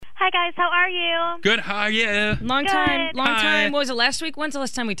Hi, guys. How are you? Good. How are you? Long Good. time. Hi. What was it, last week? When's the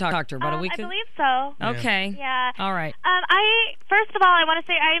last time we talked to her? About a week I ago? believe so. Okay. Yeah. All right. First of all, I want to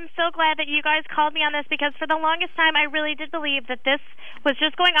say I am so glad that you guys called me on this because for the longest time I really did believe that this was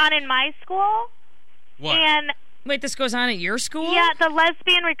just going on in my school. What? And Wait, this goes on at your school? yeah, the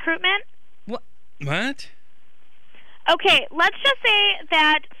lesbian recruitment. What? Okay, let's just say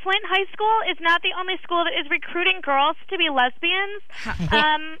that Flint High School is not the only school that is recruiting girls to be lesbians.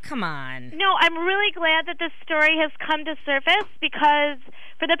 Come on. No, I'm really glad that this story has come to surface because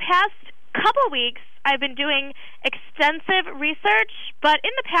for the past couple weeks I've been doing extensive research, but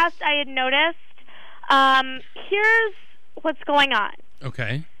in the past I had noticed, here's what's going on.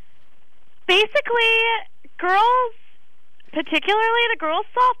 Okay. Basically, girls, particularly the girls'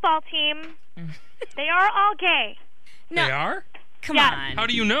 softball team, they are all gay. No. They are? Come Yes. on. How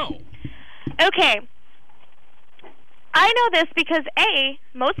do you know? Okay. I know this because, A,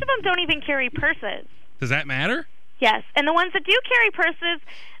 most of them don't even carry purses. Does that matter? Yes, and the ones that do carry purses,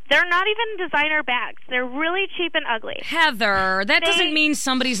 they're not even designer bags. They're really cheap and ugly. Heather, that doesn't mean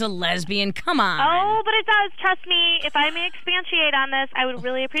somebody's a lesbian. Come on. Oh, but it does. Trust me. If I may expatiate on this, I would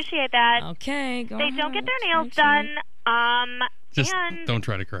really appreciate that. Okay, go They ahead. don't get their nails done. Just And don't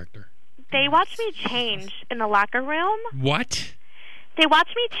try to correct her. they watch me change in the locker room. What? They watch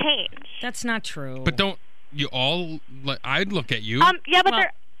me change. That's not true. But don't you all? I'd look at you. Yeah, but Well-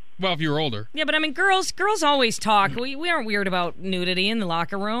 they're... Well, if you're older. Yeah, but I mean, girls always talk. We aren't weird about nudity in the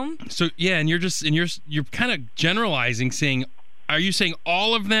locker room. So yeah, and you're kind of generalizing, saying, are you saying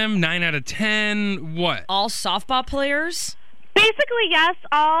all of them? 9 out of 10? What? All softball players? Basically, yes,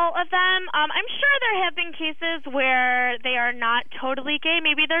 all of them. I'm sure there have been cases where they are not totally gay.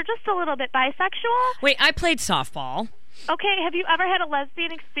 Maybe they're just a little bit bisexual. Wait, I played softball. Okay, have you ever had a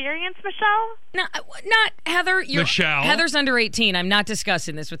lesbian experience, Michelle? No, not Heather. Michelle? Heather's under 18. I'm not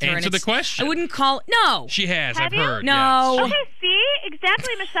discussing this with her. Answer and the question. I wouldn't call. No. She has. Have I've you? heard. No. Yes. Okay, see?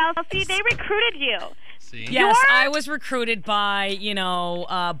 Exactly, Michelle. See, they recruited you. See? Yes, Your- I was recruited by,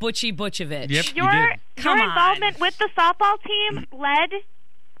 Butchie Butchevich. Yep. Your, You did. Come your on. involvement with the softball team led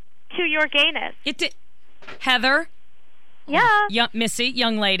to your gayness. It did. Heather, Yeah. Missy,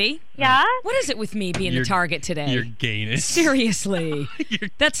 young lady. Yeah? What is it with me being You're- the target today? You're gayness. Seriously.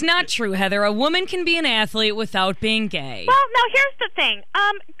 That's not true, Heather. A woman can be an athlete without being gay. Well, now here's the thing.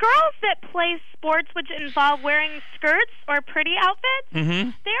 Girls that play sports which involve wearing skirts or pretty outfits,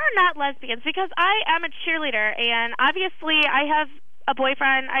 they are not lesbians because I am a cheerleader, and obviously I have a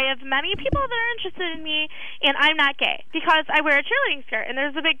boyfriend. I have many people that are interested in me, and I'm not gay because I wear a cheerleading skirt, and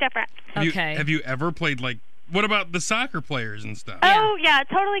there's a big difference. Okay. Have you ever played, what about the soccer players and stuff? Oh, yeah,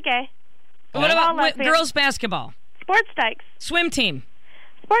 totally gay. What All about lesbians. girls basketball? Sports dykes. Swim team?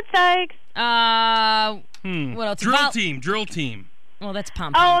 Sports dykes. What else? Drill team. Well, that's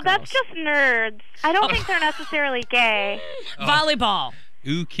pom Oh, that's just nerds. I don't think they're necessarily gay. Volleyball.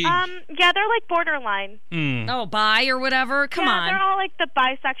 Okay. Yeah, they're like borderline. Oh, bi or whatever. Come yeah, on. they're all like the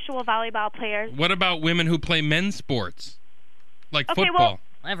bisexual volleyball players. What about women who play men's sports? Like Okay, football?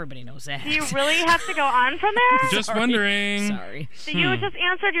 Everybody knows that. Do you really have to go on from there? Just wondering. Sorry. So you just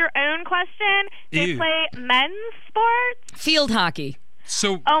answered your own question. They Ew. play men's sports? Field hockey.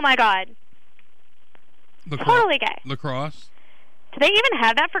 So, Oh, my God. Totally gay. Lacrosse? Do they even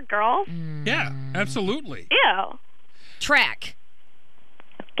have that for girls? Yeah, absolutely. Ew. Track.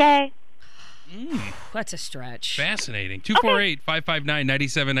 Gay. That's a stretch. Fascinating.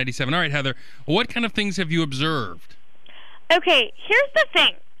 248-559-9797. All right, Heather, what kind of things have you observed? Okay, here's the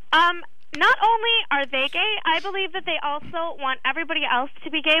thing. Not only are they gay, I believe that they also want everybody else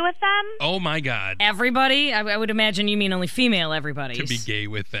to be gay with them. Oh, my God. Everybody? I would imagine you mean only female everybody. To be gay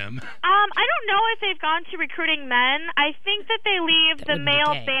with them. I don't know if they've gone to recruiting men. I think that they leave the wouldn't be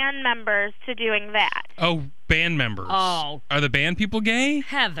male gay. band members to doing that. Oh, band members. Oh. Are the band people gay?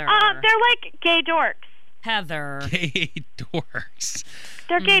 Heather. They're like gay dorks. Heather. Gay dorks.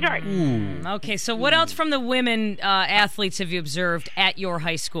 They're gay dorks. Ooh. Okay, so what else from the women athletes have you observed at your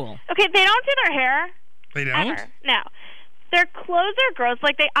high school? Okay, they don't do their hair. They don't? Ever. No. Their clothes are gross.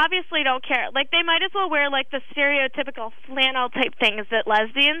 Like, they obviously don't care. Like, they might as well wear, like, the stereotypical flannel-type things that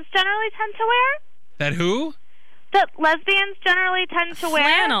lesbians generally tend to wear. That who? That lesbians generally tend to wear.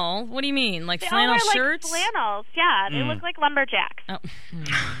 Flannel? What do you mean? Like They flannel all wear, shirts? like, flannels. Yeah, they look like lumberjacks. Oh.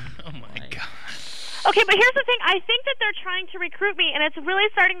 Oh, my God. Okay, but here's the thing. I think that they're trying to recruit me, and it's really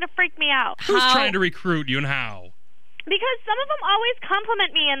starting to freak me out. Who's trying to recruit you and how? Because some of them always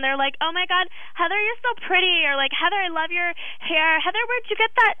compliment me, and they're like, "Oh my God, Heather, you're so pretty," or like, "Heather, I love your hair. Heather, where'd you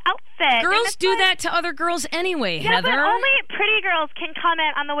get that outfit?" Girls do that to other girls anyway, yeah, Heather. but only pretty girls can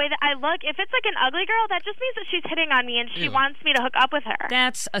comment on the way that I look. If it's like an ugly girl, that just means that she's hitting on me and she wants me to hook up with her.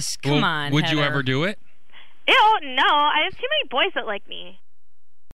 Come on, would Heather. you ever do it? Ew, no. I have too many boys that like me.